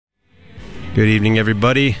Good evening,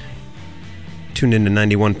 everybody. Tuned into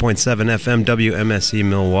 91.7 FM WMSE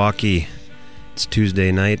Milwaukee. It's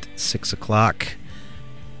Tuesday night, 6 o'clock.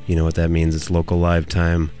 You know what that means. It's local live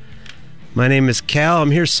time. My name is Cal.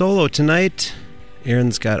 I'm here solo tonight.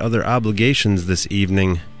 Aaron's got other obligations this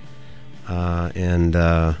evening. And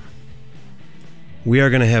we are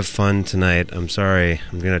going to have fun tonight. I'm sorry.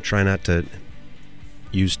 I'm going to try not to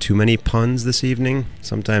use too many puns this evening.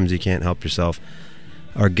 Sometimes you can't help yourself.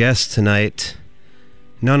 Our guest tonight,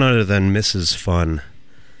 none other than Mrs. Fun.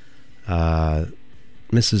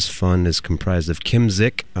 Mrs. Fun is comprised of Kim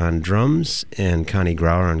Zick on drums and Connie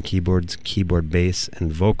Grauer on keyboards, keyboard, bass,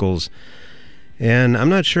 and vocals. And I'm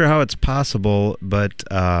not sure how it's possible, but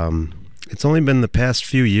it's only been the past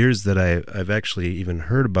few years that I've actually even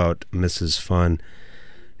heard about Mrs. Fun.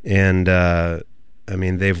 And,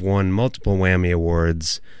 they've won multiple Whammy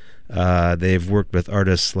Awards. They've worked with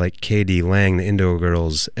artists like K.D. Lang, the Indigo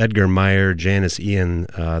Girls, Edgar Meyer, Janice Ian,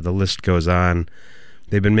 the list goes on.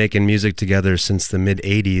 They've been making music together since the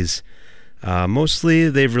mid-'80s. Mostly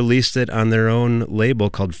they've released it on their own label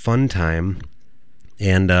called Fun Time.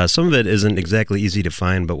 And some of it isn't exactly easy to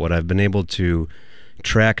find, but what I've been able to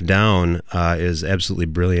track down is absolutely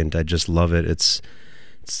brilliant. I just love it. It's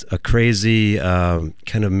a crazy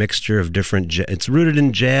kind of mixture of different... It's rooted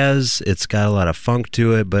in jazz. It's got a lot of funk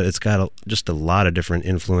to it, but it's got just a lot of different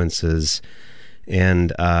influences.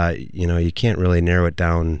 And, you can't really narrow it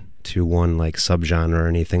down to one like subgenre or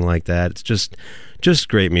anything like that. It's just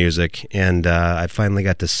great music. And I finally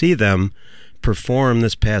got to see them perform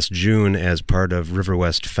this past June as part of River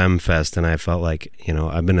West Femme Fest, and I felt like,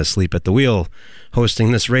 I've been asleep at the wheel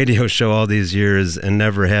hosting this radio show all these years and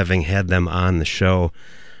never having had them on the show.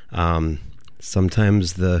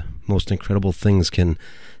 Sometimes the most incredible things can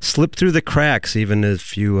slip through the cracks, even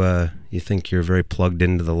if you think you're very plugged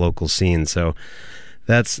into the local scene. So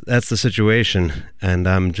that's the situation, and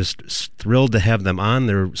I'm just thrilled to have them on.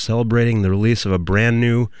 They're celebrating the release of a brand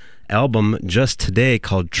new album just today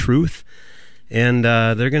called Truth. And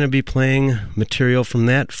they're going to be playing material from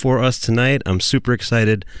that for us tonight. I'm super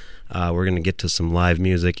excited. We're going to get to some live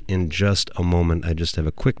music in just a moment. I just have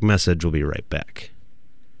a quick message. We'll be right back.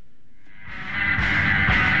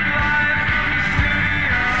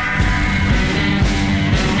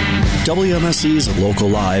 WMSE's Local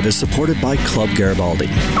Live is supported by Club Garibaldi.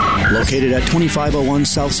 Located at 2501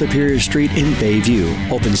 South Superior Street in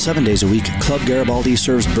Bayview. Open 7 days a week, Club Garibaldi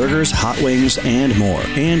serves burgers, hot wings, and more,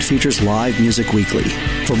 and features live music weekly.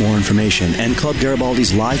 For more information and Club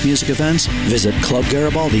Garibaldi's live music events, visit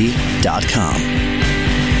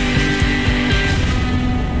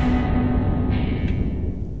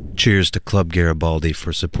clubgaribaldi.com. Cheers to Club Garibaldi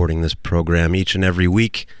for supporting this program each and every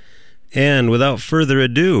week. And without further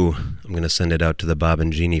ado, I'm going to send it out to the Bob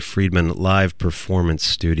and Jeannie Friedman live performance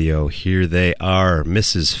studio. Here they are,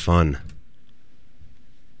 Mrs. Fun.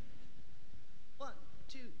 1,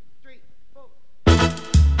 2, 3, 4.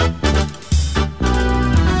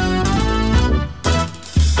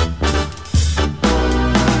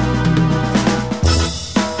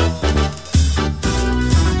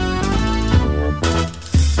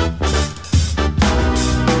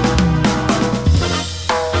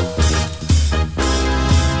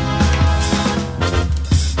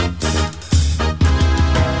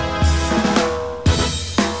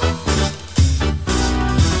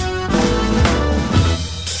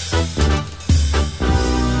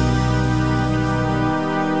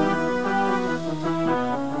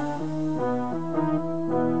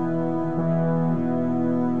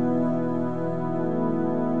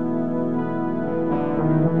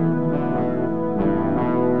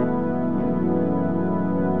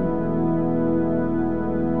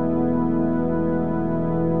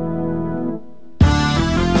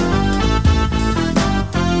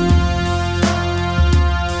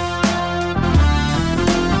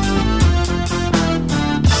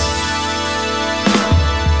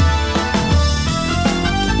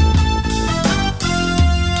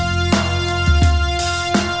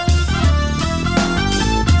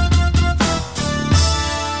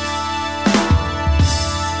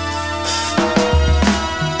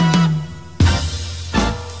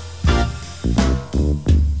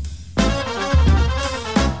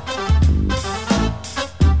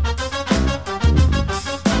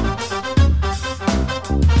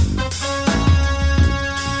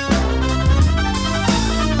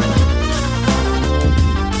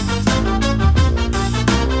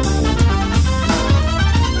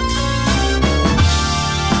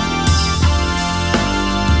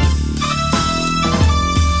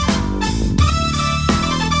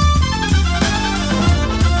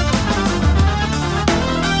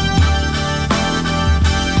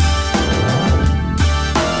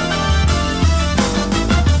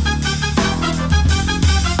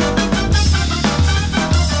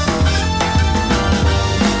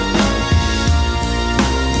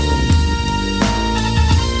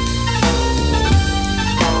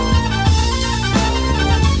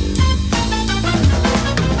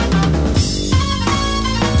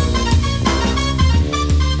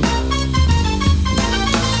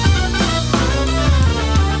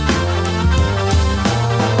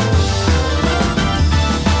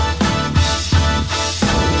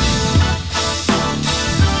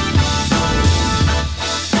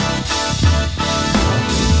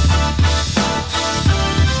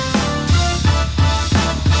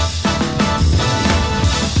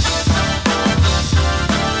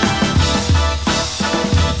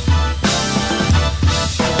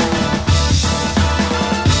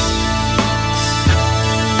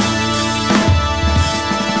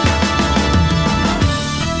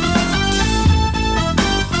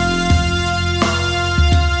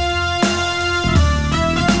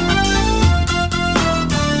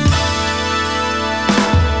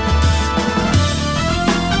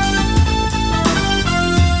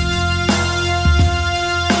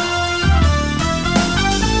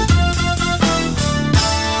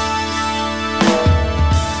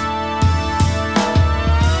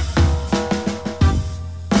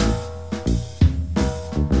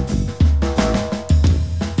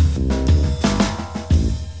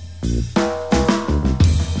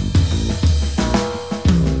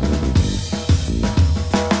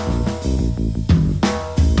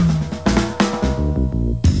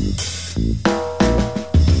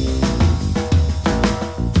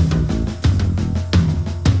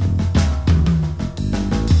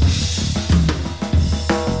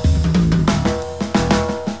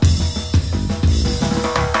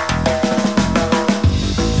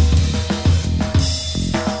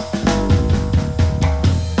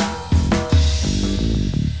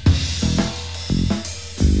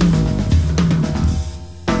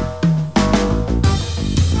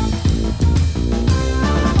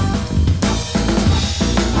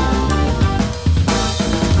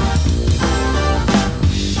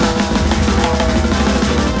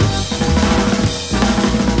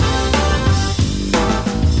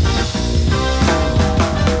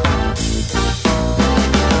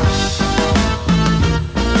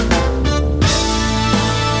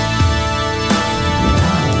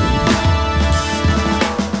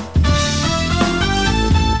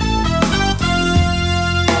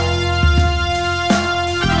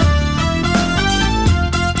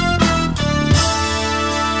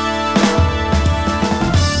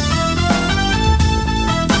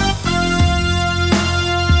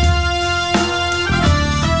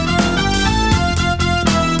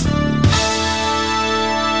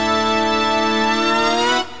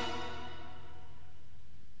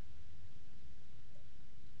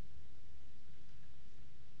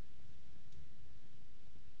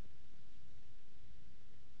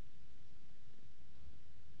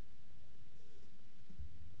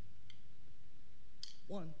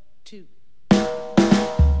 1, 2.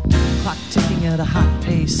 Clock ticking at a hot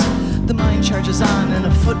pace. The mind charges on in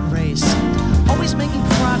a foot race. Always making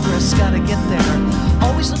progress, gotta get there.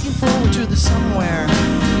 Always looking forward to the somewhere.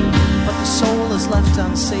 But the soul is left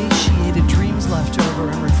unsatiated, dreams left over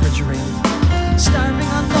and refrigerated. Starving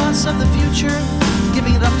on thoughts of the future,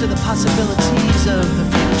 giving it up to the possibilities of the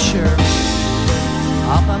future.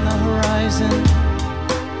 Up on the horizon,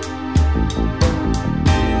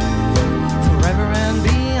 forever and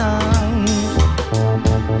beyond.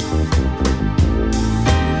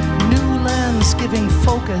 New lens giving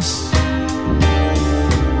focus.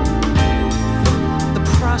 The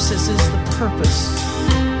process is the purpose.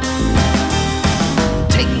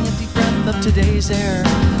 Taking a deep breath of today's air.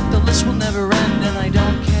 The list will never end and I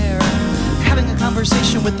don't care. Having a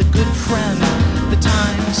conversation with a good friend. The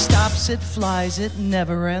time stops, it flies, it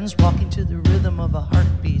never ends. Walking to the rhythm of a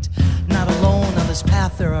heartbeat. Not alone on this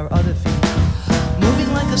path, there are other feet.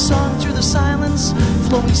 Moving like a song through the silence.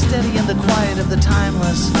 Flowing steady in the quiet of the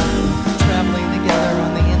timeless. Traveling together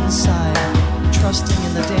on the inside. Trusting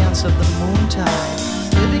in the dance of the moontide.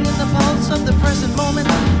 Living in the pulse of the present moment.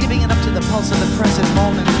 Giving it up to the pulse of the present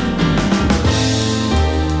moment.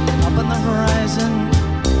 Up on the horizon.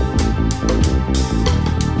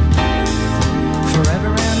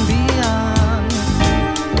 Forever and beyond.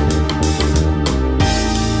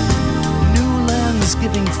 New lens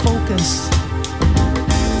giving focus.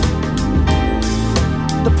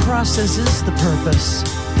 The process is the purpose.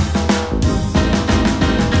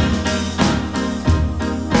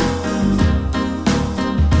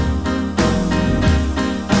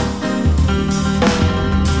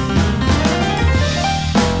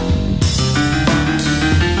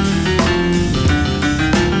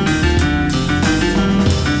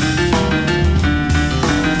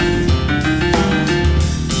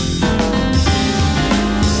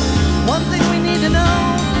 One thing we need to know.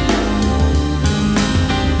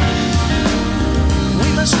 We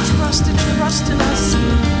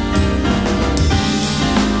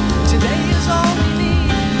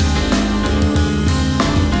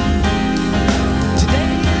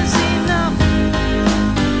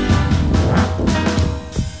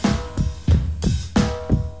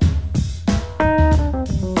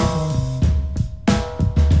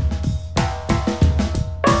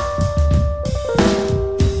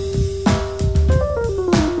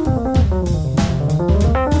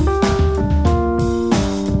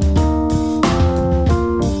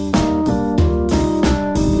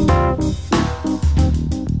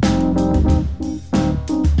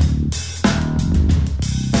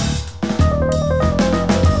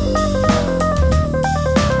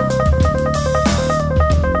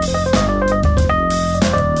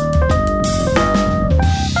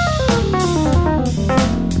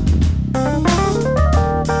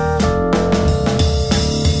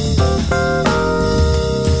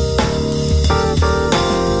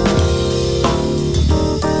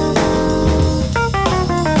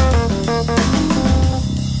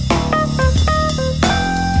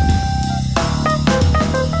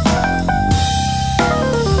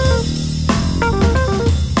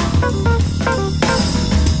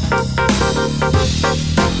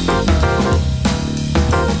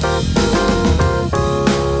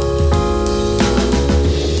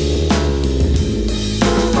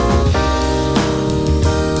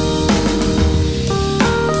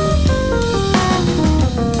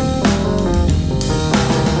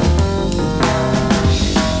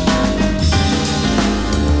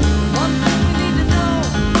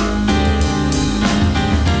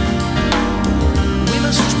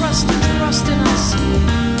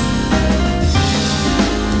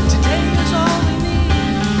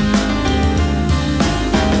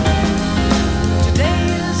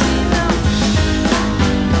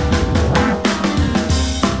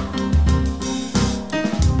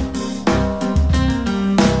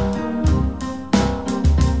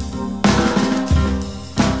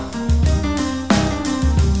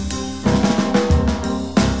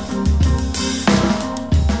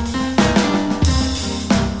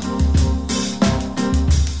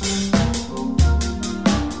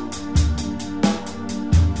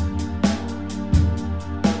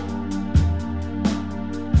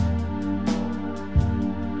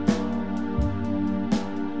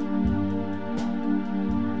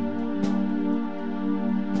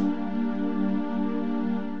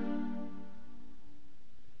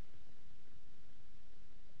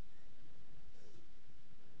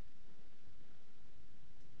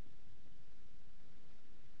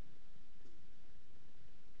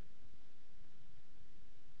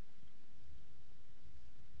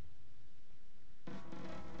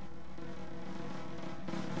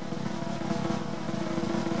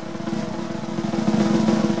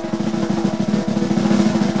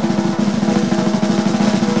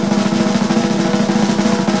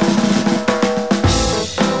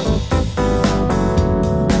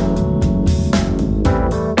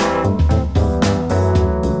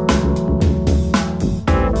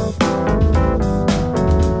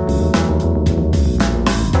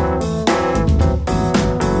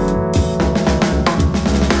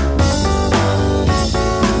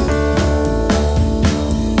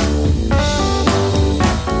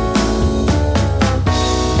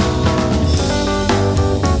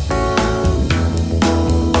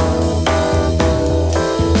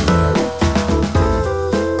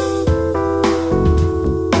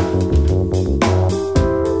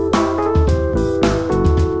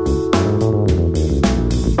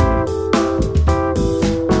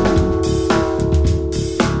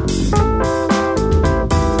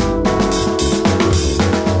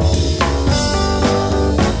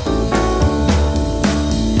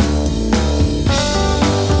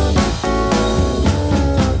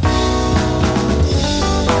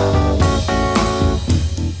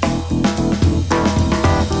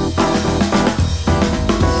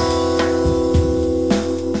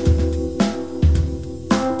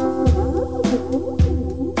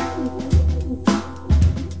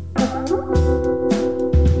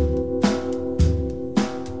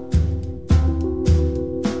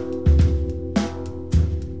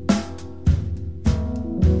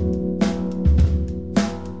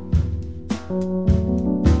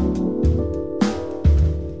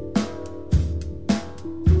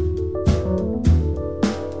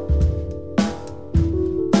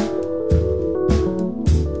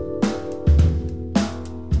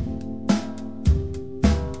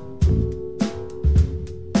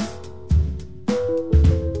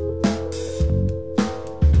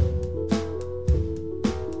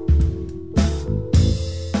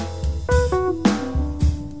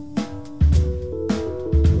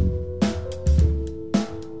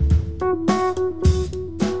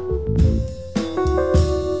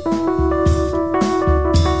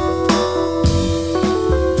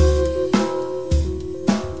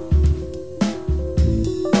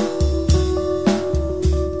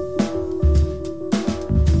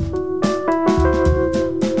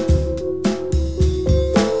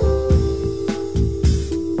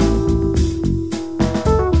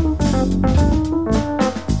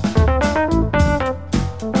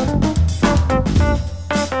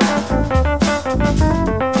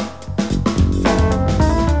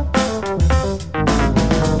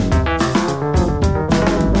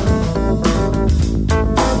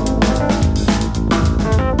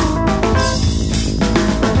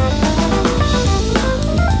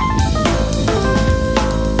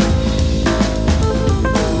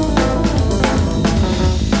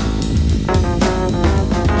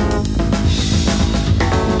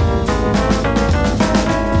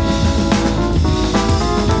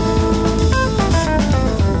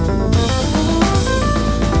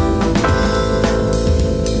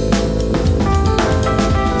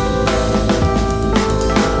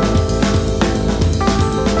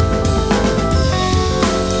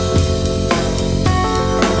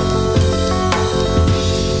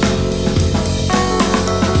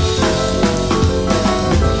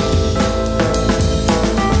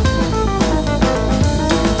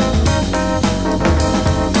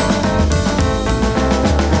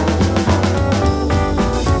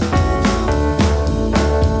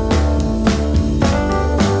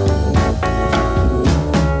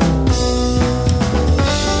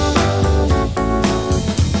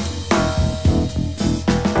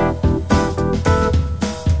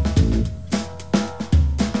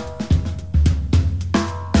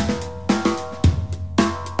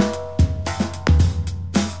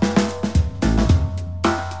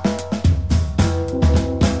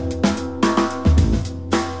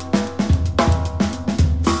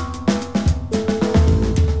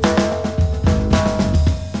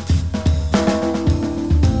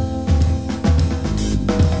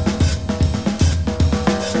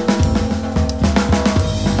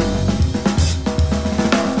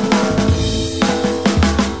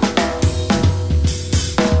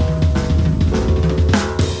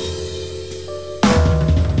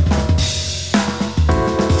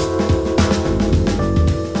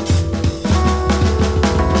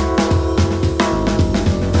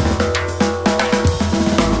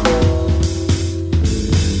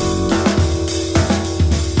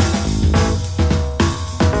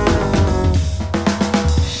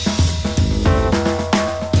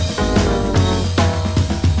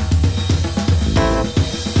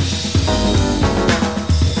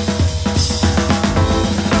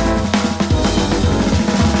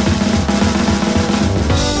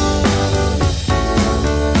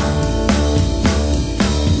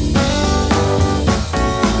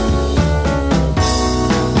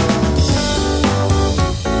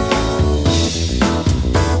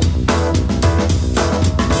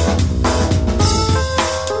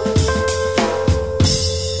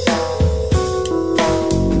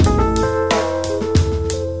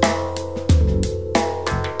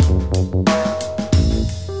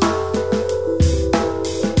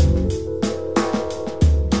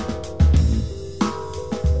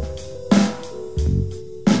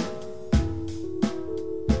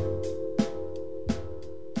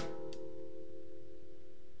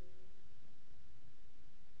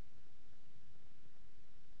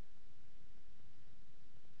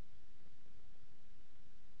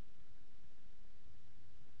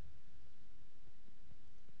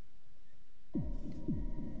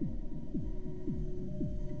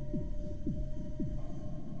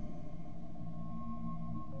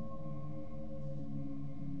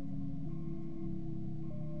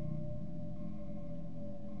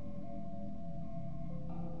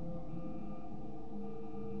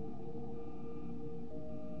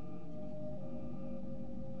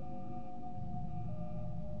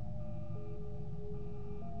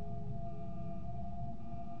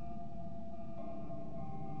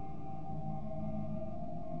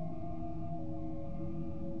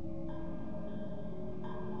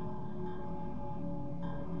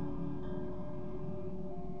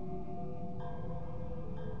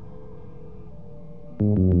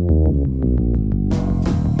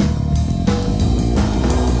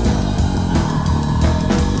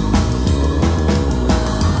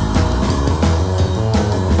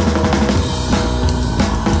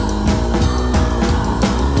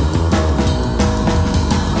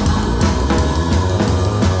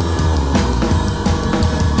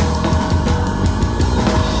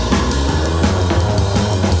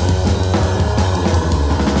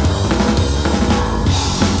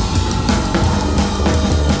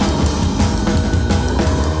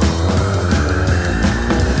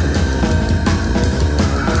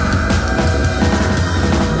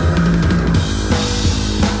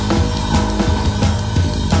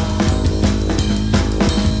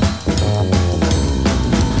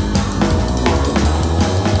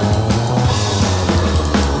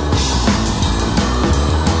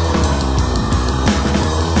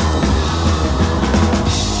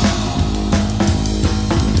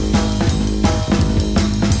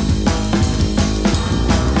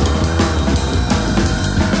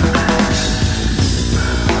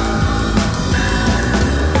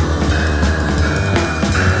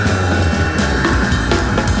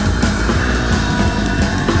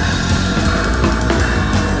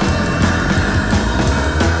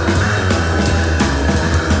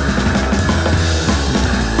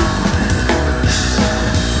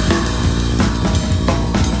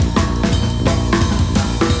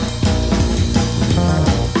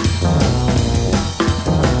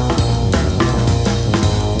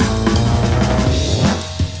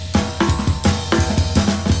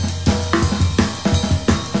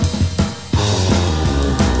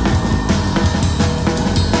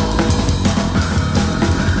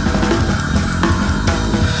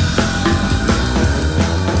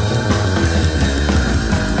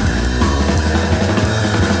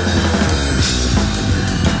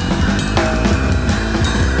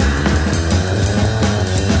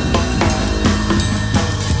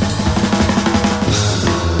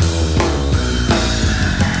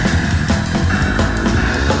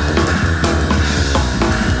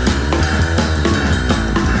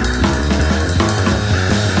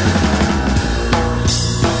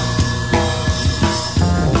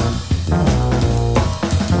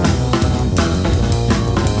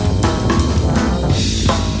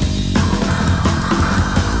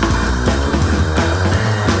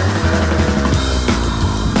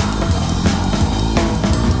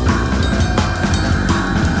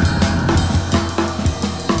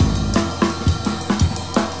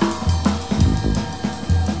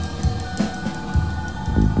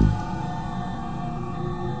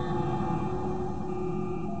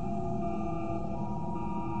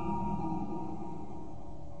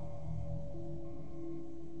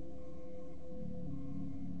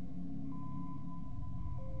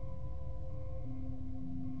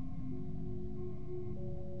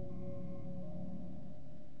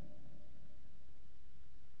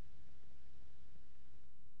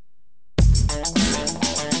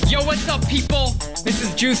Yo, what's up, people? This is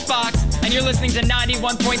Juicebox, and you're listening to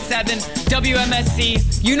 91.7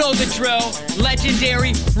 WMSC. You know the drill.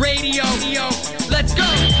 Legendary radio. Let's go!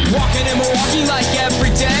 Walking in Milwaukee like every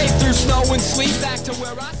day, through snow and sleet, back to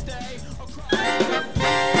where I stay.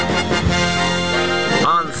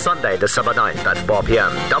 On Sunday, December 9th at 4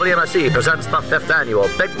 p.m., WMSC presents the 5th annual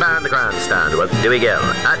Big Band Grandstand with Dewey Gill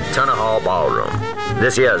at Turner Hall Ballroom.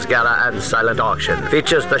 This year's gala and silent auction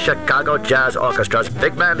features the Chicago Jazz Orchestra's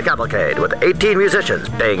Big Band Cavalcade with 18 musicians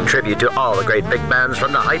paying tribute to all the great big bands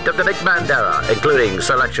from the height of the big band era, including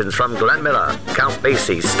selections from Glenn Miller, Count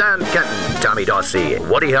Basie, Stan Kenton, Tommy Dorsey,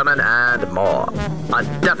 Woody Herman, and more. A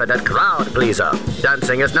definite crowd pleaser.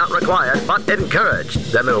 Dancing is not required, but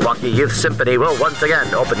encouraged. The Milwaukee Youth Symphony will once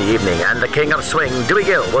again open the evening, and the King of Swing, Dewey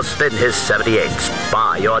Gill, will spin his 78s.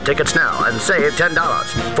 Buy your tickets now and save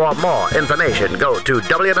 $10. For more information, go to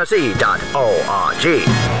WMSE.org.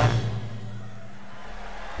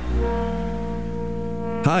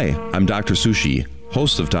 Hi, I'm Dr. Sushi,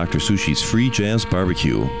 host of Dr. Sushi's Free Jazz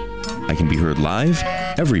Barbecue. I can be heard live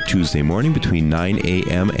every Tuesday morning between 9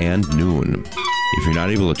 a.m. and noon. If you're not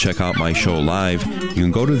able to check out my show live, you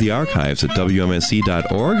can go to the archives at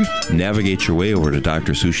WMSE.org, navigate your way over to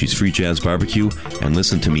Dr. Sushi's Free Jazz Barbecue, and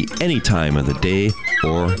listen to me any time of the day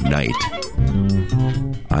or night.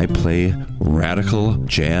 I play radical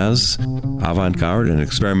jazz, avant-garde, and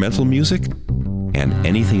experimental music, and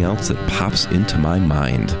anything else that pops into my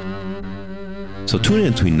mind. So tune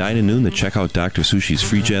in between 9 and noon to check out Dr. Sushi's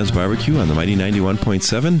Free Jazz Barbecue on the mighty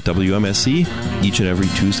 91.7 WMSC each and every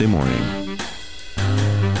Tuesday morning.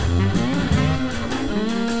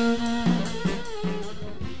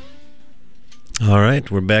 All right,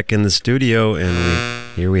 we're back in the studio,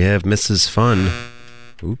 and here we have Mrs. Fun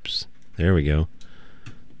Oops. There we go.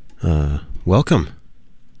 Welcome.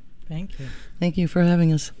 Thank you. Thank you for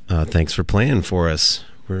having us. Thanks for playing for us.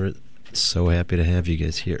 We're so happy to have you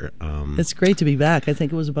guys here. It's great to be back. I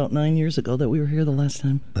think it was about 9 years ago that we were here the last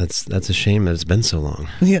time. That's a shame that it's been so long.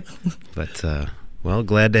 Yeah. But, well,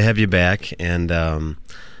 glad to have you back. And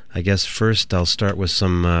I guess first I'll start with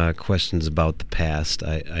some questions about the past.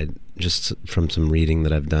 I just from some reading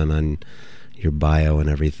that I've done on your bio and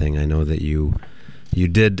everything, I know that you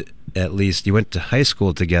did at least, you went to high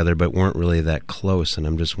school together but weren't really that close, and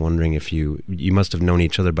I'm just wondering if you must have known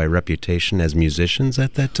each other by reputation as musicians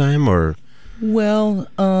at that time, or... Well,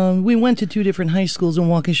 we went to two different high schools in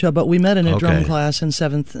Waukesha, but we met in a drum Okay. class in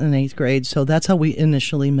 7th and 8th grade, so that's how we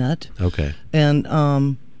initially met. Okay.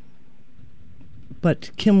 And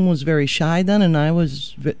but Kim was very shy then, and I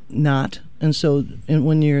was not. And so,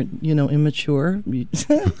 when you're, immature,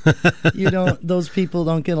 you don't. Those people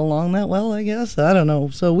don't get along that well, I guess. I don't know.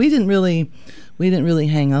 So we didn't really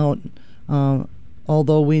hang out.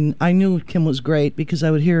 Although I knew Kim was great because I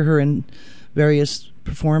would hear her in various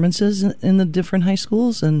performances in the different high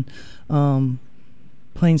schools and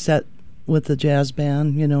playing set with the jazz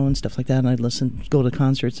band, and stuff like that. And I'd go to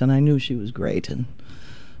concerts, and I knew she was great. And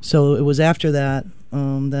so it was after that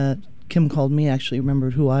that Kim called me, actually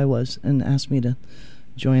remembered who I was, and asked me to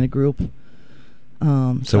join a group.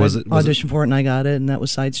 So was I it auditioned for it, and I got it, and that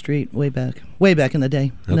was Side Street way back in the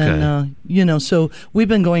day. And Okay. then, so we've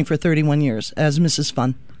been going for 31 years as Mrs.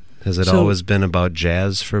 Fun. Has it always been about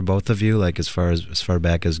jazz for both of you, like as far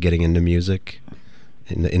back as getting into music,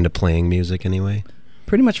 into playing music anyway?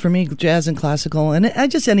 Pretty much for me, jazz and classical, and I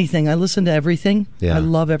just anything. I listen to everything. Yeah. I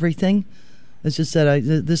love everything. It's just that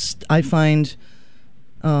I find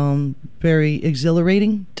very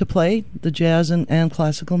exhilarating to play the jazz and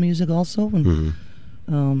classical music also, and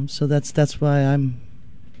so that's why I'm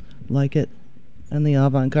like it, and the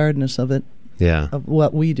avant-gardeness of it. Yeah. Of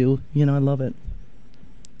what we do, I love it.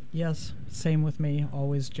 Yes, same with me.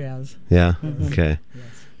 Always jazz. Yeah. Mm-hmm. Okay. Yes.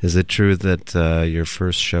 Is it true that your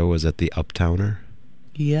first show was at the Uptowner?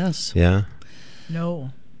 Yes. Yeah.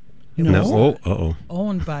 No. No. Oh.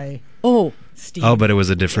 Owned by Oh. Steve. Oh, but it was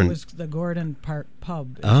a different. It was the Gordon Park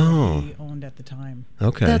Pub. Is Oh. what he owned at the time.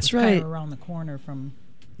 Okay. That's Kind right. of around the corner from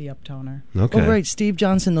the Uptowner. Okay. Oh, right. Steve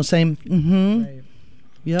Johnson, the same. Mm-hmm. Right.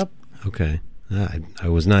 Yep. Okay. I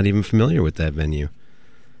was not even familiar with that venue.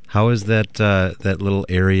 How has that little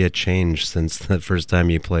area changed since the first time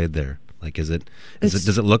you played there? Like, does it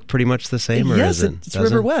look pretty much the same, or yes, is it? it's doesn't?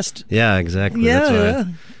 River West. Yeah, exactly. Yeah, That's why. yeah.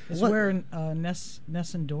 It's What- where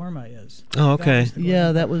Nessun Dorma is. Oh, okay. was the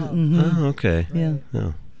Yeah, Gordon that Park was. Pub. Mhm. Oh, okay. Yeah.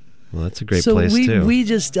 Oh, well, that's a great So place too. we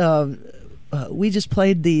just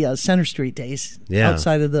played the Center Street days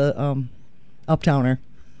outside of the Uptowner.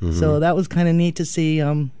 Mm-hmm. So that was kind of neat to see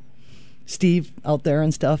Steve out there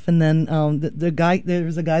and stuff. And then there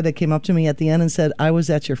was a guy that came up to me at the end and said, "I was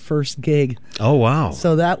at your first gig." Oh, wow.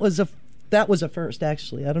 So that was a first,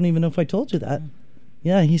 actually. I don't even know if I told you that.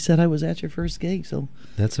 Yeah, he said I was at your first gig. So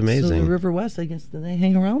That's So amazing. the River West, I guess, they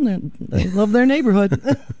hang around there. They love their neighborhood.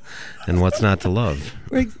 And what's not to love?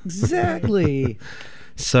 Exactly.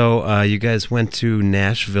 So you guys went to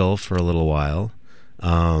Nashville for a little while,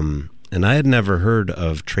 and I had never heard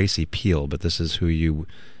of Tracy Peel, but this is who you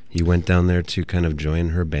went down there to kind of join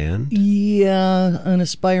her band? Yeah, an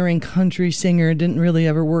aspiring country singer. Didn't really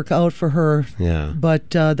ever work out for her. Yeah. But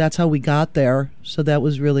that's how we got there. So that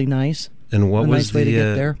was really nice. And what A was nice way to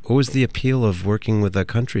get there. what was the appeal of working with a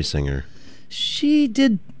country singer? She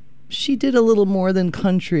did a little more than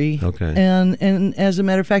country. Okay. And as a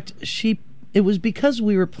matter of fact, it was because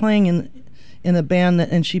we were playing in a band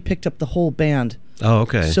and she picked up the whole band. Oh,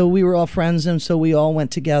 okay. So we were all friends, and so we all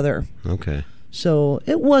went together. Okay. So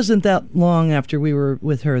it wasn't that long after we were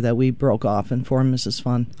with her that we broke off and formed Mrs.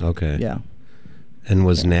 Fun. Okay. Yeah. And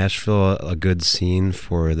was Nashville a good scene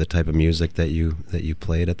for the type of music that you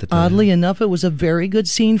played at the time? Oddly enough, it was a very good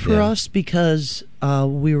scene for Yeah. us because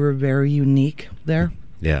we were very unique there.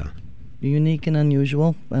 Yeah. Unique and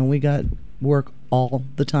unusual, and we got work all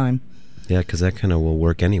the time. Yeah, because that kind of will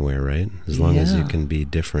work anywhere, right? As long as you Yeah. can be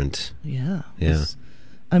different. Yeah. Yeah.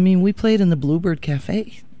 I mean, we played in the Bluebird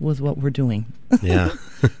Cafe with what we're doing. Yeah.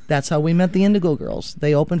 That's how we met the Indigo Girls.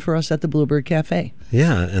 They opened for us at the Bluebird Cafe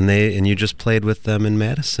Yeah, and you just played with them in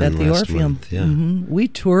Madison at the last Orpheum. month. Yeah. We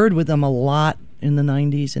toured with them a lot in the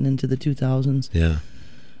 90s and into the 2000s. Yeah.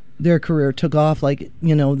 Their career took off. Like,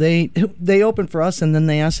 they opened for us, and then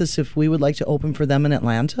they asked us if we would like to open for them in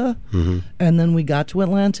Atlanta. Mm-hmm. And then we got to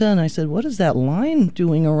Atlanta, and I said, "What is that line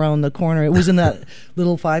doing around the corner?" It was in that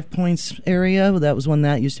little 5 Points area. That was when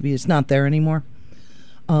that used to be. It's not there anymore.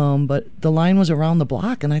 But the line was around the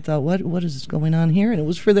block, and I thought, what is going on here? And it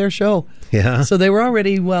was for their show. Yeah. So they were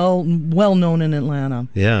already well known in Atlanta.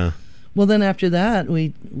 Yeah. Well, then after that,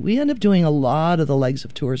 we ended up doing a lot of the legs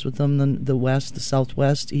of tours with them, the West, the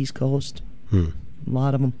Southwest, East Coast, a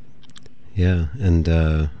lot of them. Yeah,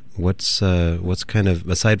 and what's kind of,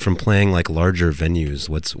 aside from playing like larger venues,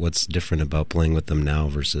 what's different about playing with them now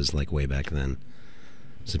versus like way back then?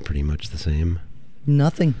 Is it pretty much the same?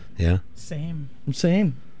 Nothing. Yeah. Same.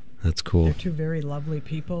 That's cool. They're two very lovely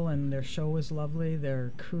people, and their show is lovely.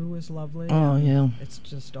 Their crew is lovely. Oh, yeah. It's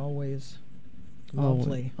just always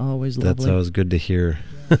lovely. Always lovely. That's always good to hear.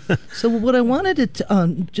 So what I wanted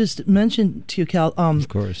to just mention to you, Cal. Of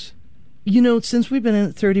course. Since we've been in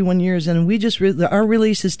it 31 years, and we just our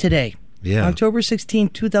release is today. Yeah. October 16,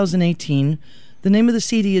 2018. The name of the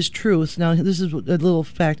CD is Truth. Now, this is a little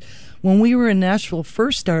fact. When we were in Nashville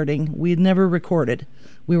first starting, we had never recorded.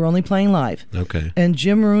 We were only playing live. Okay. And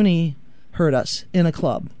Jim Rooney heard us in a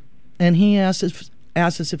club, and he asked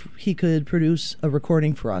us if he could produce a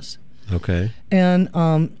recording for us. Okay. And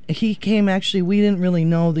he came, actually, we didn't really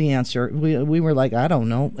know the answer. We were like, I don't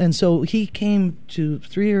know. And so he came to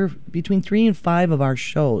between 3 and 5 of our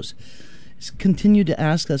shows, continued to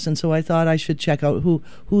ask us. And so I thought I should check out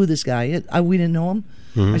who this guy is. We didn't know him.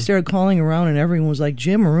 I started calling around, and everyone was like,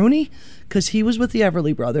 Jim Rooney? Because he was with the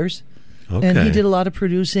Everly Brothers. Okay. And he did a lot of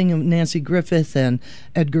producing of Nancy Griffith and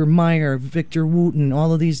Edgar Meyer, Victor Wooten,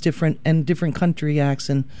 all of these different country acts.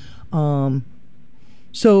 And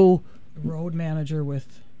so... road manager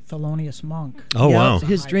with Thelonious Monk. Oh, yeah, wow.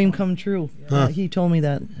 His dream come true. Huh. He told me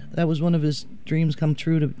that was one of his dreams come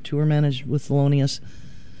true, to tour manage with Thelonious.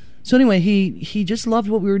 So anyway, he just loved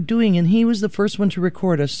what we were doing, and he was the first one to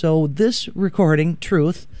record us. So this recording,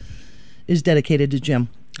 Truth, is dedicated to Jim.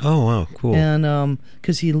 Oh, wow, cool. And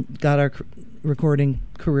because he got our recording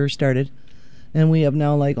career started, and we have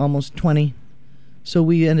now like almost 20. So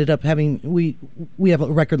we ended up having, we have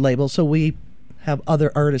a record label, so we have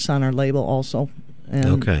other artists on our label also.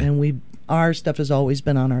 And, okay. And our stuff has always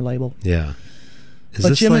been on our label. Yeah.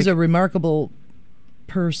 But Jim is a remarkable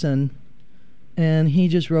person, and he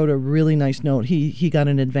just wrote a really nice note. He got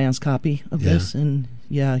an advance copy of this, and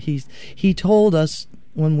he told us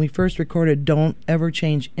when we first recorded, don't ever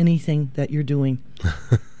change anything that you're doing,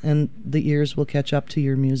 and the ears will catch up to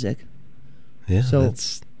your music. Yeah, so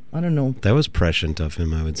I don't know. That was prescient of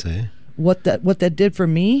him, I would say. What that did for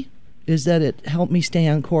me is that it helped me stay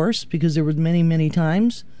on course, because there were many, many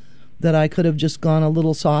times that I could have just gone a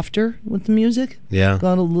little softer with the music. Yeah.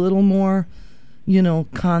 Gone a little more,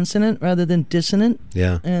 consonant rather than dissonant.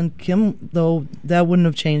 Yeah. And Kim, though, that wouldn't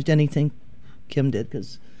have changed anything Kim did,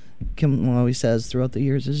 because Kim always says throughout the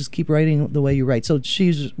years, just keep writing the way you write. So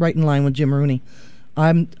she's right in line with Jim Rooney.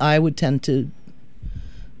 I would tend to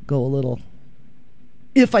go a little,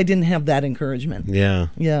 if I didn't have that encouragement. Yeah.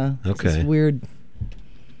 Yeah. Okay. It's weird.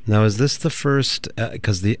 Now, is this the first?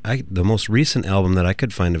 Because the most recent album that I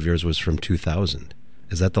could find of yours was from 2000.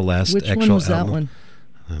 Is that the last Which actual one was album? that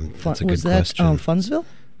one? That's a was good that, question. Funsville?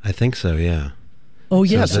 I think so. Yeah. Oh,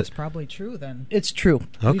 So yes. That's probably true then. It's true.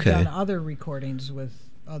 We've Okay. done other recordings with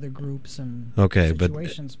other groups and Okay,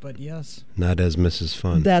 situations, but yes. Not as Mrs.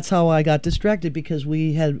 Fun. That's how I got distracted, because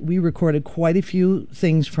we recorded quite a few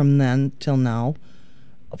things from then till now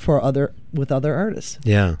with other artists.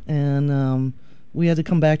 Yeah. And we had to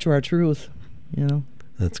come back to our truth,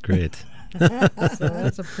 That's great. So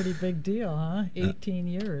that's a pretty big deal, huh? 18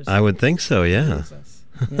 years. I would think so. Yeah. Jesus.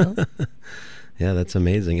 Yeah, that's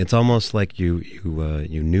amazing. It's almost like you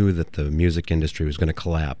knew that the music industry was going to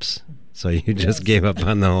collapse, so you just gave up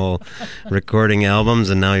on the whole recording albums,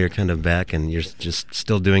 and now you're kind of back, and you're just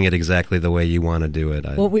still doing it exactly the way you want to do it.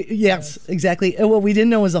 Yes, exactly. And what we didn't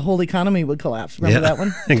know was the whole economy would collapse. Remember that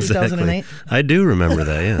one? Exactly. 2008? I do remember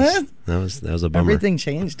that. Yes, that was a bummer. Everything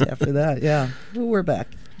changed after that. Yeah, we're back.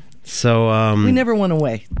 So we never went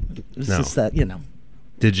away. It's no. just that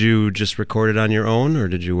Did you just record it on your own, or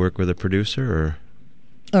did you work with a producer, or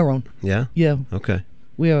our own? Yeah. Yeah. Okay.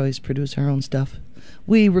 We always produce our own stuff.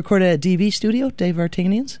 We recorded at DV Studio, Dave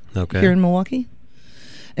Vartanian's, here in Milwaukee,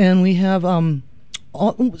 and we have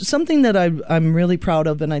something that I'm really proud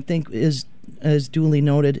of, and I think is duly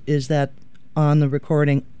noted, is that on the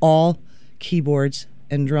recording, all keyboards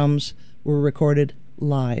and drums were recorded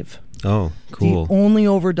live. Oh, cool. The only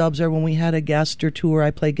overdubs are when we had a guest or tour. I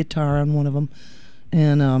played guitar on one of them,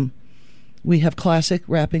 and we have Classic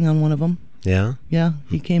rapping on one of them. Yeah? Yeah,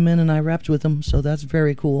 he came in and I rapped with him, so that's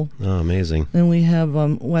very cool. Oh, amazing. And we have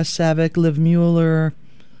Wes Savick, Liv Mueller,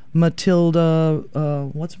 Matilda,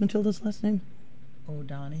 what's Matilda's last name?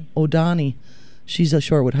 O'Donnell. O'Donnell. She's a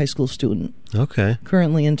Shorewood High School student. Okay.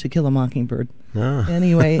 Currently in To Kill a Mockingbird. Ah.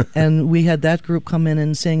 Anyway, and we had that group come in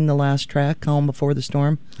and sing the last track, Calm Before the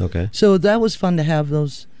Storm. Okay. So that was fun to have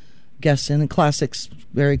those guests in. And Classics,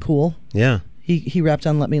 very cool. Yeah. He rapped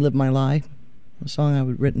on Let Me Live My Lie, a song I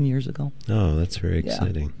had written years ago. Oh, that's very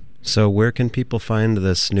exciting. So where can people find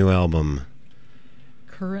this new album?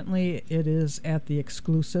 Currently, it is at the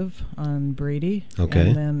Exclusive on Brady. Okay.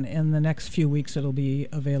 And then in the next few weeks, it'll be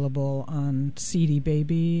available on CD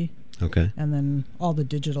Baby. Okay. And then all the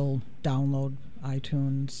digital download,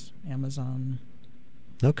 iTunes, Amazon.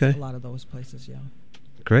 Okay. A lot of those places, yeah.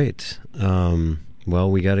 Great.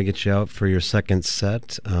 Well, we got to get you out for your second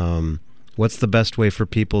set. What's the best way for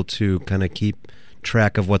people to kind of keep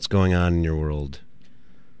track of what's going on in your world?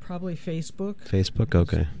 Probably Facebook. Facebook,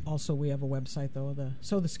 okay. Also, we have a website, though.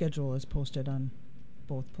 So the schedule is posted on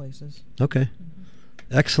both places. Okay.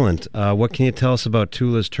 Excellent. What can you tell us about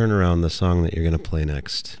Tula's Turnaround, the song that you're going to play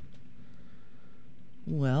next?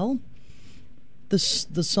 Well, the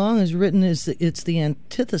song is written it's the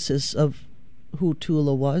antithesis of who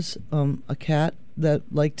Tula was, a cat that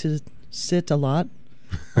liked to sit a lot,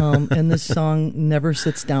 and this song never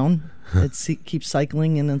sits down. It keeps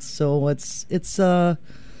cycling, and it's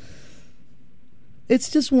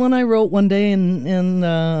just one I wrote one day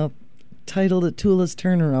and titled it Tula's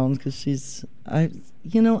Turnaround because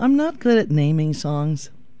I'm not good at naming songs.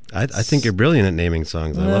 I think you're brilliant at naming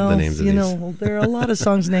songs. I love the names of these. There are a lot of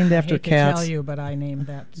songs named after cats. I hate to tell you, but I named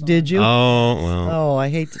that song. Did you? Oh, well. Oh, I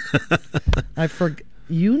hate to. I forgot.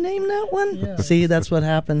 You named that one? Yeah. See, that's what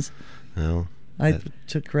happens. Well, I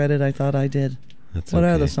took credit. I thought I did. That's what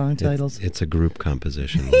okay. are the song titles? It's a group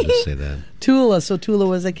composition. We'll just say that. Tula. So Tula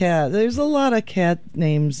was a cat. There's a lot of cat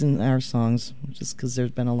names in our songs, just because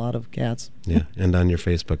there's been a lot of cats. Yeah, and on your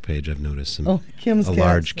Facebook page, I've noticed some. Oh, Kim's a cat.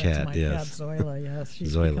 large That's cat. my Yes. cat, Zoila. Yes,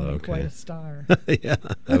 she's Zoila, becoming okay. quite a star. Yeah,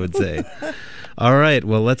 I would say. All right.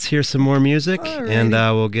 Well, let's hear some more music, and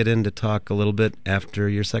we'll get in to talk a little bit after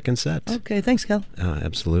your second set. Okay. Thanks, Cal.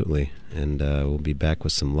 Absolutely. And we'll be back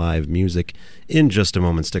with some live music in just a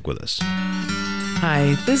moment. Stick with us.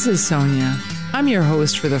 Hi, this is Sonia. I'm your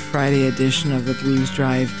host for the Friday edition of the Blues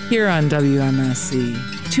Drive here on WMSC.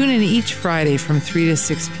 Tune in each Friday from 3 to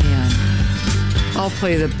 6 p.m. I'll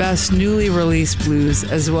play the best newly released blues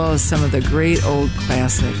as well as some of the great old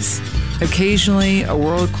classics. Occasionally, a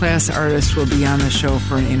world-class artist will be on the show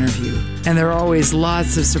for an interview. And there are always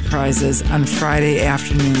lots of surprises on Friday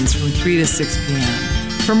afternoons from 3 to 6 p.m.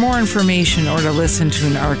 For more information or to listen to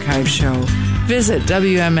an archive show, visit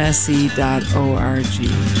WMSC.org.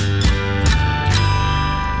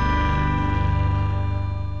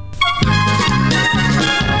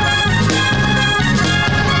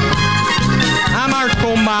 I'm Art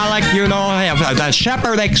Kumalik, the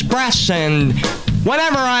Shepherd Express, and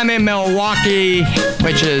whenever I'm in Milwaukee,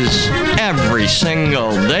 which is every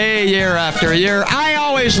single day, year after year, I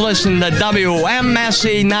always listen to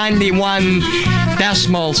WMSC 91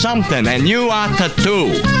 decimal something, and you ought to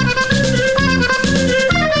too.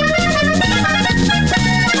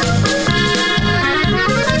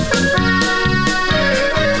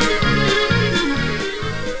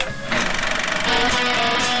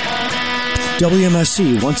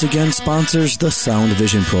 WMSC once again sponsors the Sound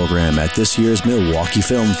Vision program at this year's Milwaukee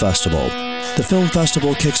Film Festival. The film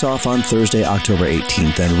festival kicks off on Thursday, October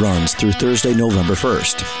 18th and runs through Thursday, November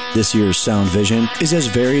 1st. This year's Sound Vision is as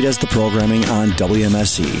varied as the programming on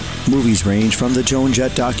WMSC. Movies range from the Joan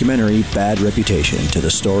Jett documentary Bad Reputation to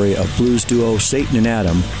the story of blues duo Satan and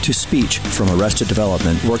Adam to Speech from Arrested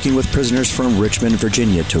Development, working with prisoners from Richmond,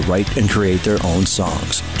 Virginia to write and create their own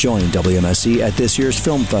songs. Join WMSC at this year's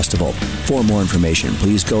film festival. For more information,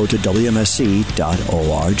 please go to WMSC.org.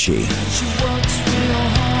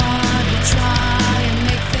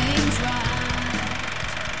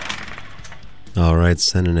 All right,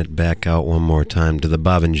 sending it back out one more time to the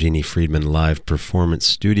Bob and Jeannie Friedman Live Performance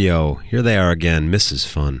Studio. Here they are again, Mrs.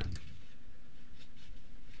 Fun.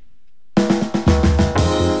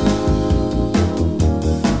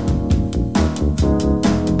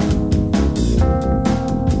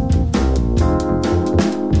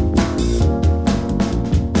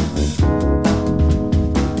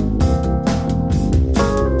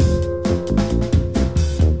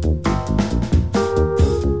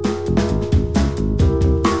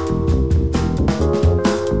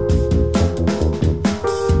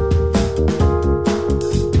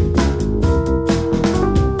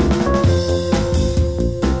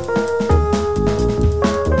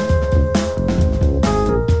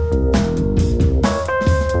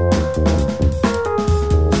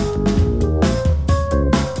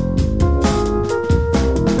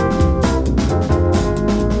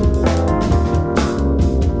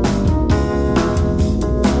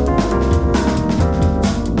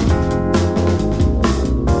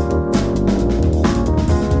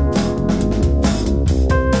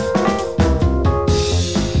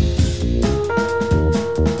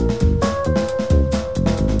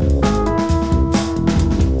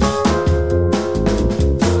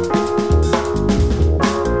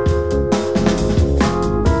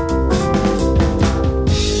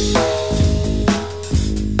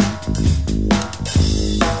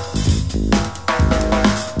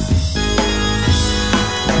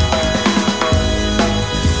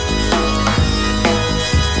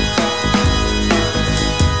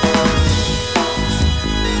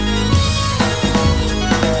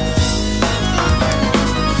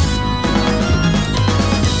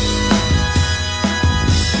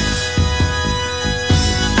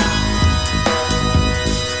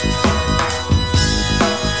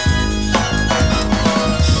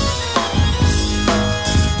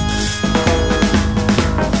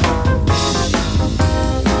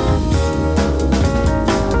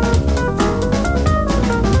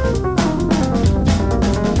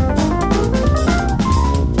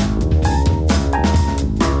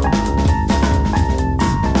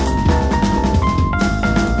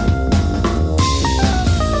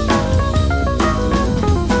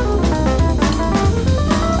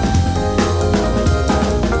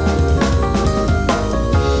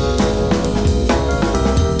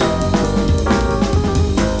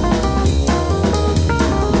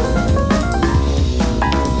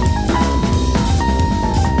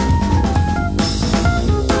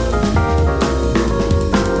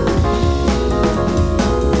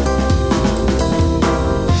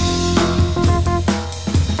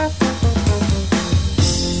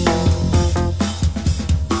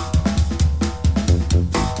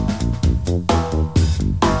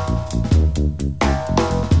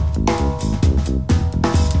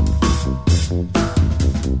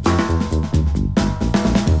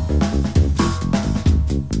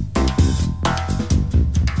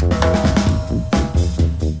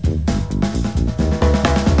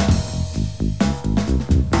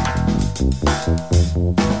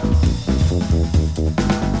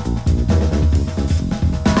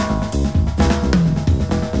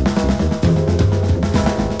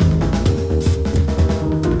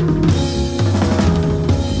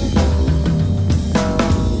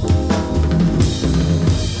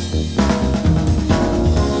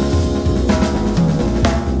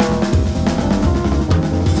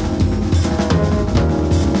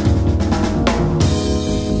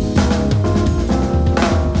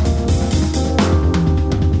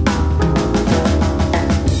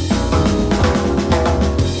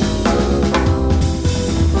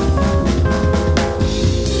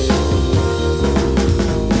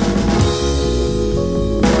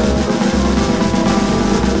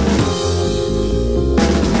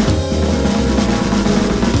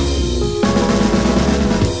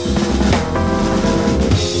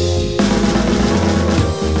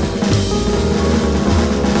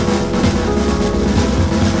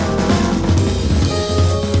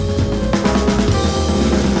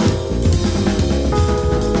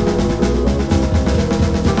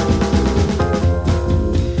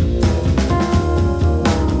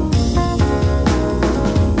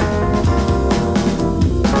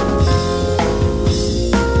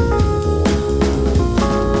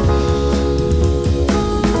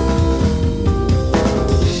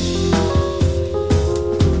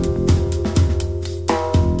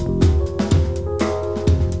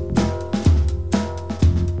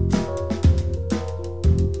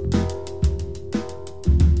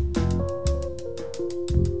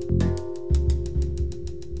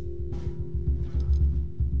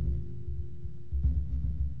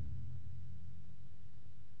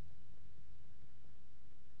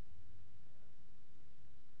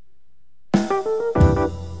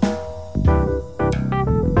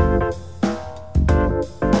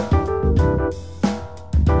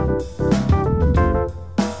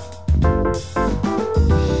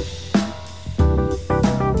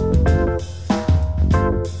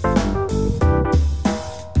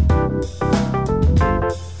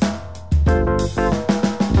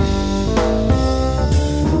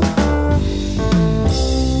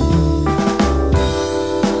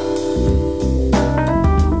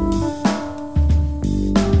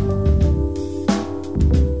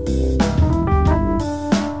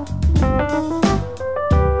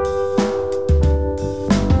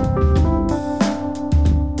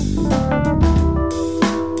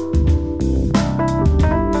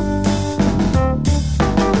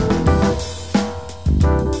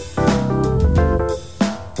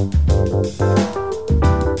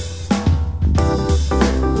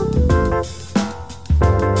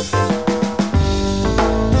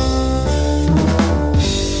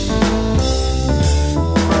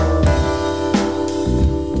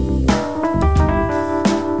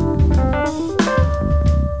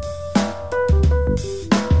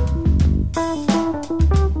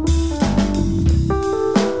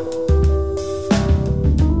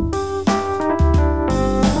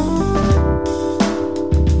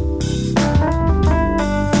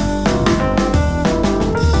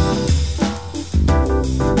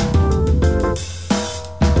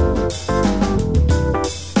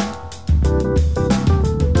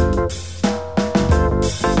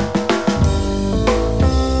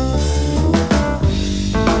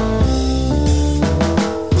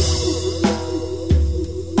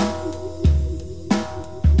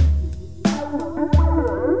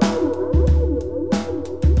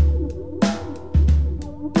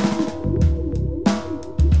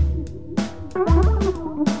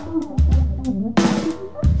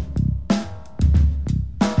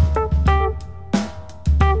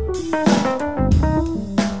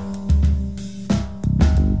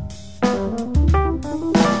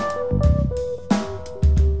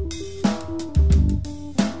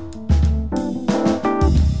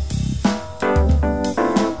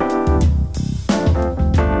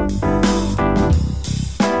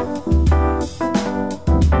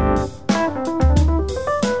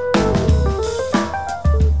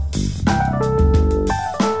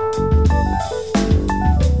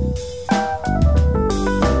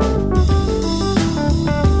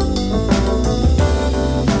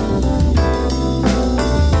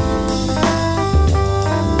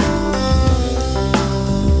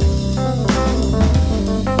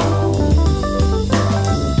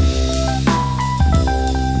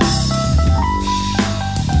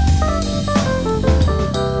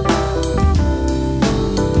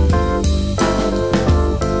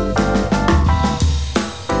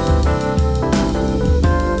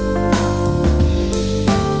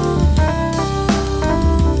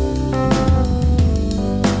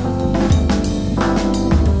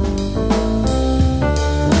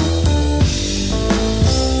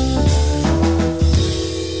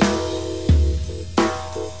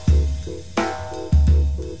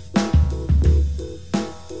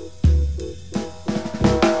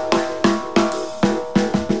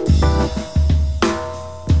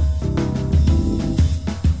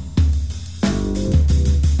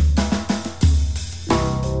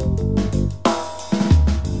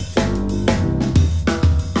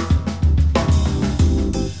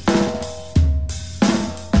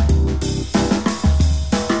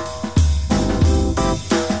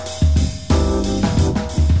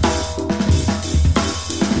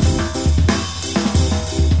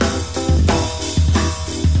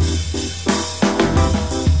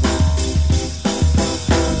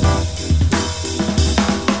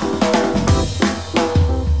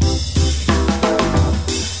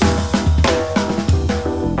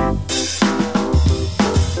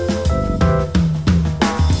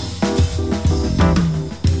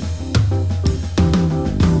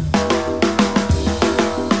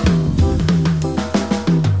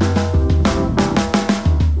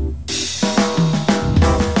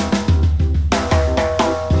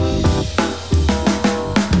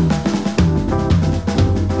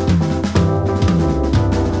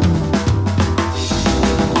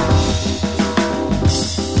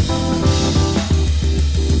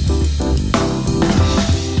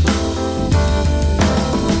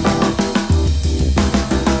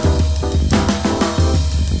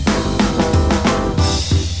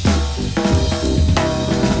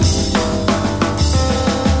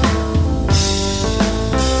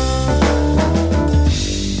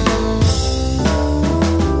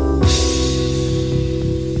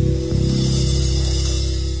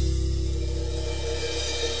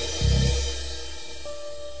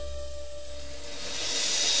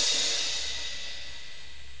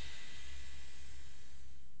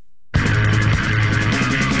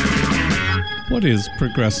 What is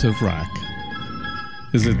progressive rock?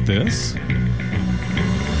 Is it this?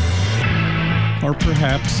 Or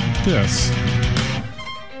perhaps this?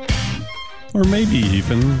 Or maybe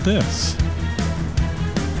even this?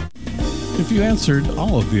 If you answered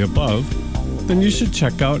all of the above, then you should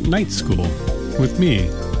check out Night School with me,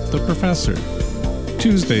 the professor,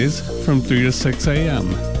 Tuesdays from 3 to 6 a.m.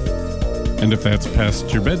 And if that's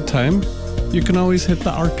past your bedtime, you can always hit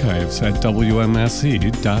the archives at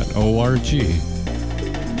WMSE.org.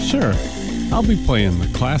 Sure, I'll be playing the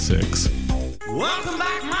classics. Welcome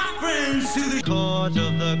back, my friends, to the court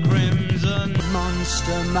of the Crimson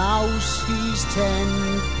Monster Mouse. He's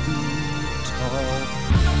 10 feet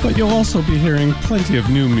tall. But you'll also be hearing plenty of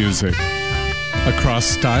new music across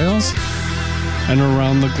styles and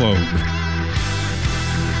around the globe.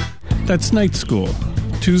 That's Night School,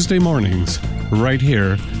 Tuesday mornings, right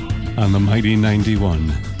here on the Mighty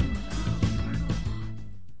 91.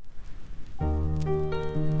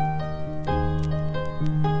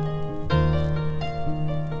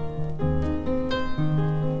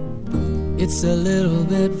 It's a little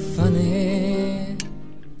bit funny.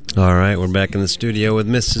 All right, we're back in the studio with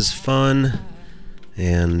Mrs. Fun,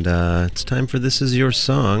 and it's time for This Is Your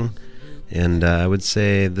Song. And I would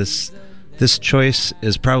say this choice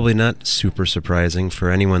is probably not super surprising for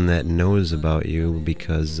anyone that knows about you,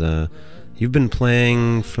 because you've been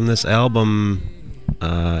playing from this album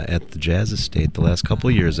at the Jazz Estate the last couple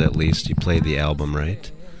of years at least. You played the album,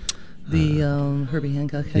 right? The Herbie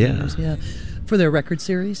Hancock Headhunters, yeah. For their record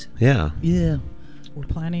series? Yeah. Yeah. We're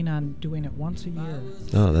planning on doing it once a year.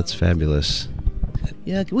 Oh, that's fabulous.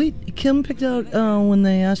 Yeah, Kim picked out, when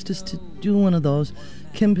they asked us to do one of those,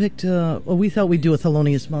 Kim picked, we thought we'd do a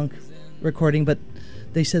Thelonious Monk recording, but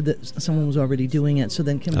they said that someone was already doing it, so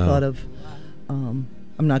then Kim thought of, I'm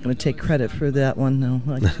not going to take credit for that one, no,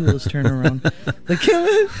 like Tool's Turnaround. But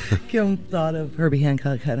Kim thought of Herbie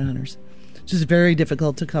Hancock Headhunters, which is very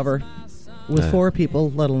difficult to cover with 4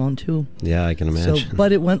 people, let alone 2. Yeah, I can imagine. So,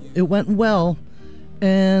 but it went well,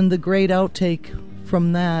 and the great outtake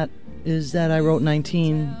from that is that I wrote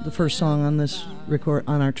 19, the first song on this record,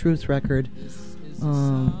 on our Truth record.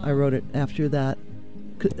 I wrote it after that.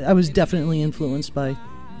 I was definitely influenced by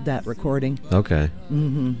that recording. Okay.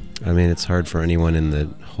 Mm-hmm. I mean, it's hard for anyone in the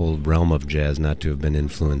whole realm of jazz not to have been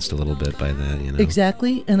influenced a little bit by that, you know?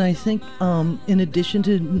 Exactly, and I think in addition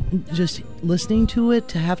to just listening to it,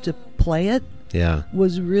 to have to play it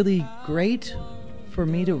was really great for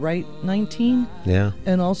me to write 19. Yeah.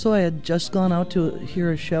 And also I had just gone out to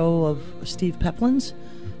hear a show of Steve Peplin's,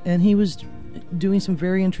 and he was doing some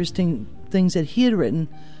very interesting things that he had written,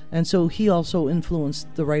 and so he also influenced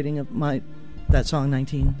the writing of that song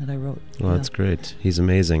 19 that I wrote. Well, that's great. He's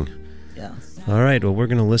amazing. Yeah. All right, well, we're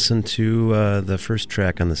going to listen to the first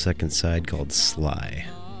track on the second side called Sly.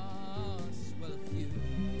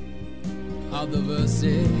 Of the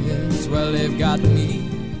verses, well, they've got me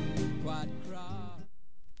quite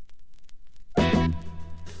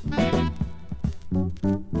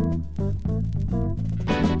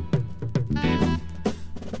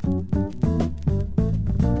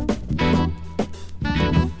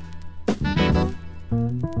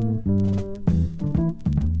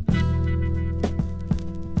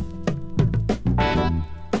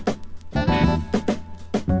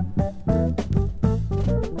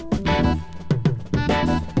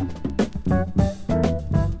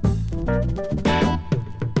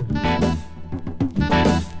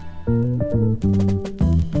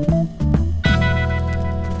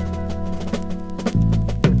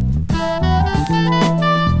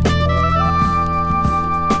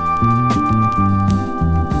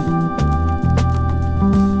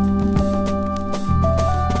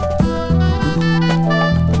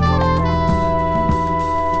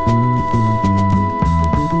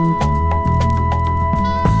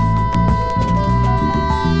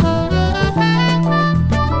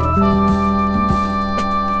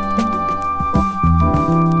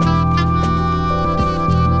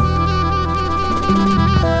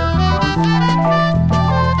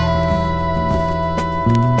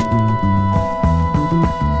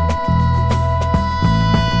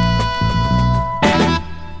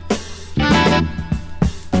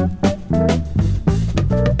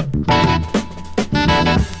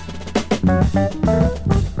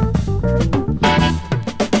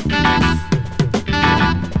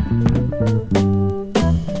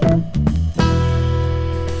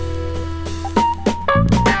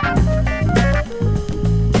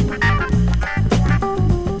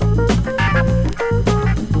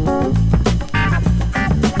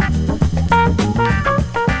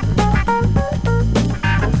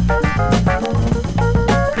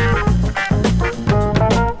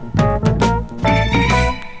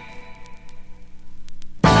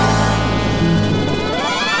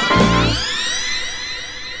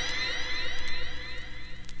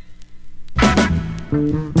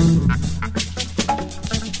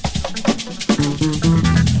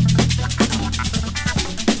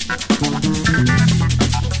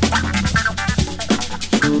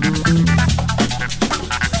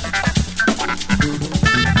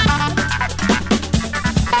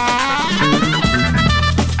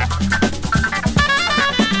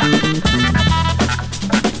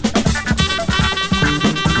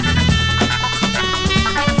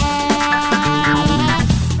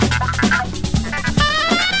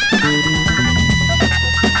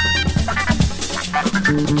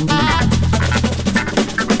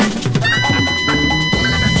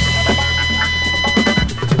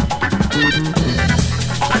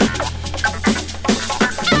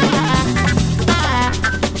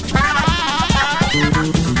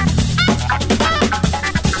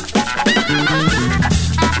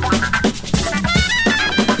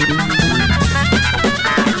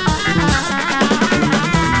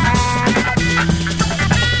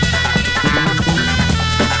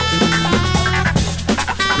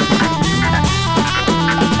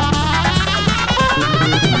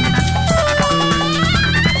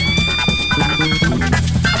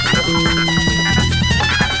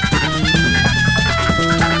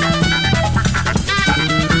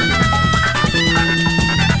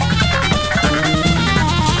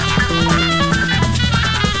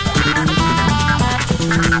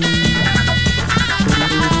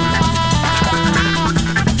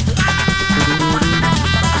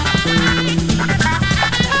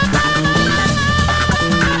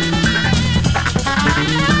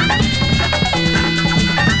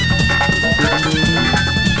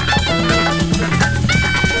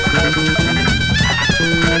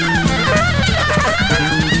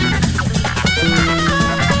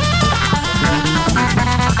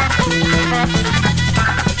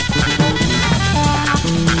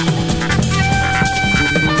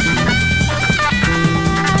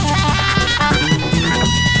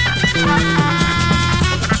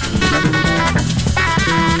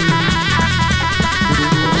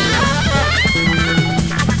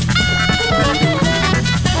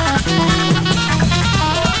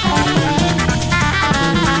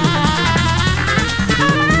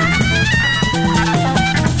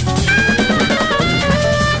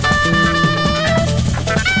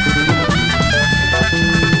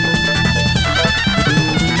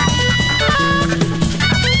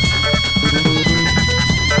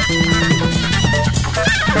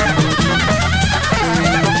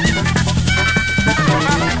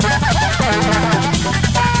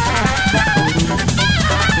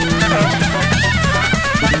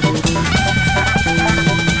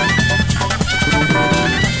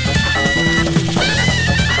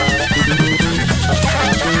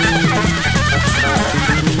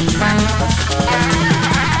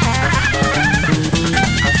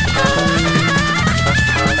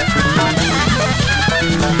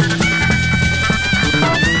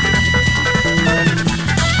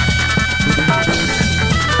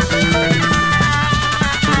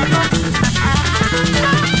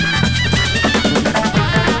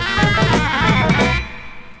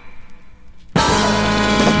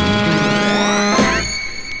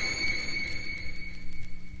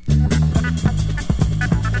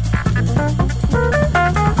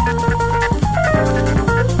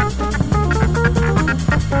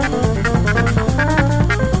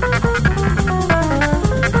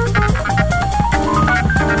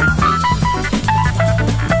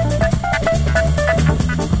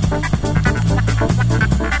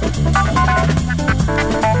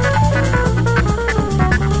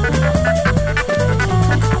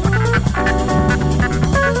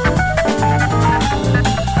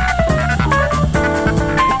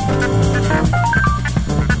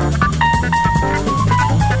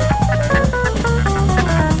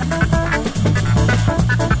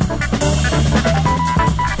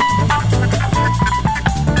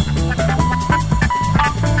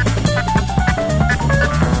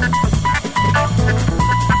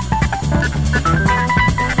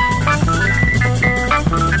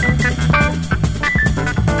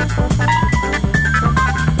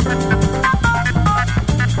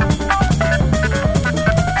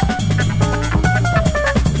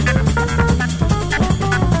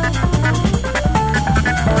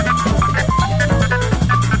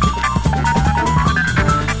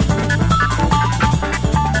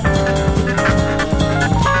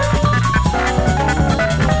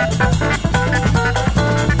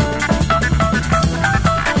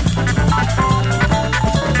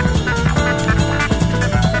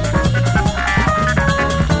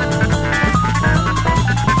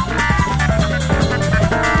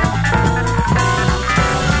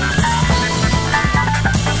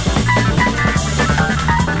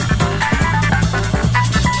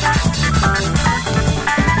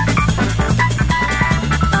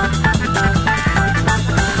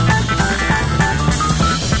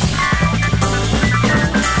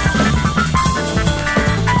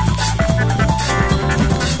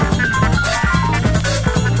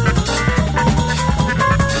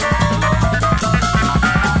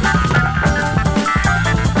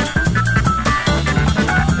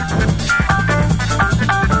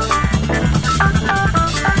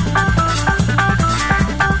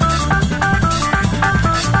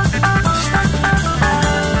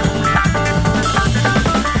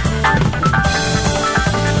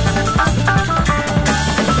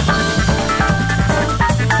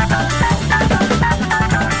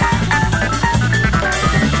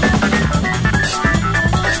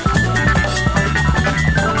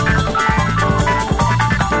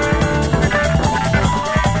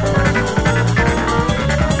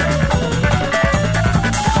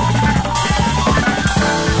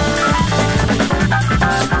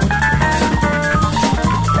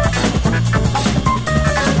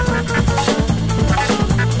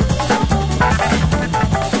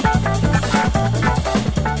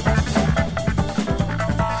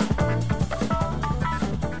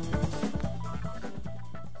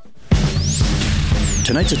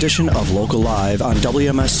Tonight's edition of Local Live on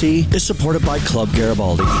WMSC is supported by Club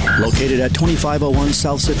Garibaldi. Located at 2501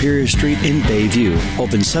 South Superior Street in Bayview.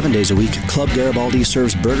 Open 7 days a week, Club Garibaldi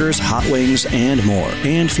serves burgers, hot wings, and more,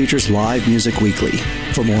 and features live music weekly.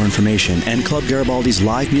 For more information and Club Garibaldi's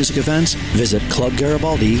live music events, visit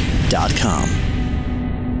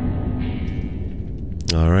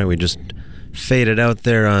clubgaribaldi.com. All right, we just faded out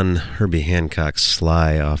there on Herbie Hancock's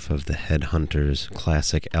Sly off of the Headhunters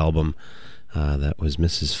classic album. That was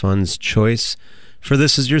Mrs. Fun's choice for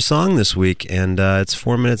This Is Your Song this week, and it's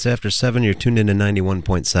 4 minutes after 7. You're tuned into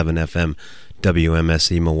 91.7 FM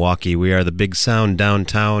WMSE Milwaukee. We are the Big Sound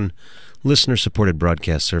downtown listener-supported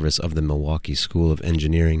broadcast service of the Milwaukee School of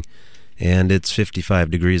Engineering, and it's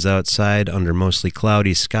 55 degrees outside under mostly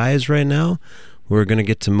cloudy skies right now. We're going to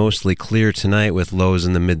get to mostly clear tonight with lows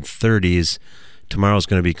in the mid-30s. Tomorrow's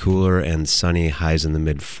going to be cooler and sunny, highs in the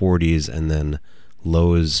mid-40s, and then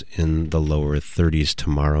lows in the lower 30s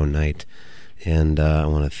tomorrow night. And I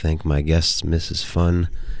want to thank my guests, Mrs. Fun,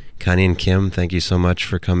 Connie and Kim. Thank you so much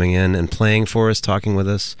for coming in and playing for us, talking with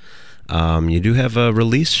us. You do have a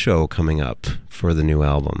release show coming up for the new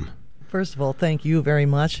album. First of all, thank you very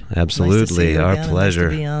much. Absolutely, nice to see you our again, pleasure.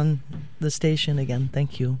 Nice to be on the station again.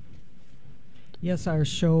 Thank you. Yes, our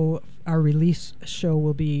release show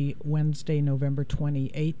will be Wednesday, November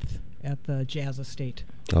 28th at the Jazz Estate.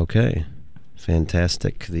 Okay,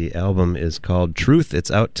 fantastic. The album is called Truth. It's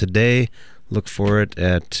out today. Look for it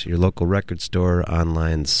at your local record store,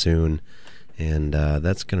 online soon. And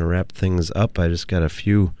that's going to wrap things up. I just got a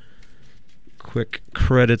few quick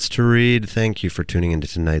credits to read. Thank you for tuning into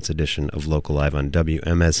tonight's edition of Local Live on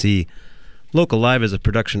WMSE. Local Live is a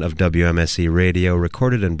production of WMSE Radio,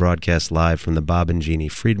 recorded and broadcast live from the Bob and Jeannie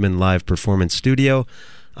Friedman Live Performance Studio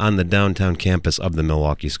on the downtown campus of the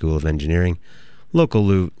Milwaukee School of Engineering. Local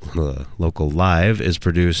Live is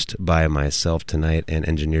produced by myself tonight and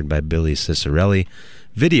engineered by Billy Cicerelli.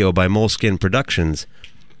 Video by Moleskin Productions.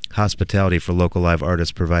 Hospitality for Local Live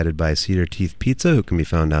artists provided by Cedar Teeth Pizza, who can be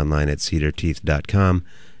found online at cedarteeth.com.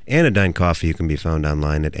 Anodyne Coffee, who can be found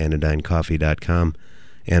online at anodynecoffee.com.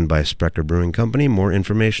 And by Sprecher Brewing Company. More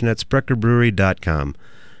information at spreckerbrewery.com.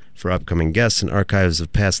 For upcoming guests and archives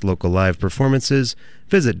of past Local Live performances,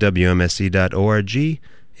 visit WMSE.org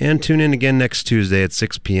and tune in again next Tuesday at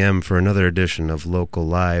 6 p.m. for another edition of Local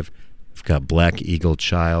Live. We've got Black Eagle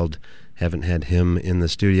Child. Haven't had him in the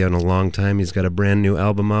studio in a long time. He's got a brand new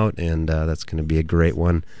album out, and that's going to be a great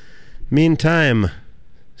one. Meantime,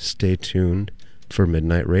 stay tuned for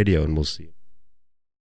Midnight Radio, and we'll see you.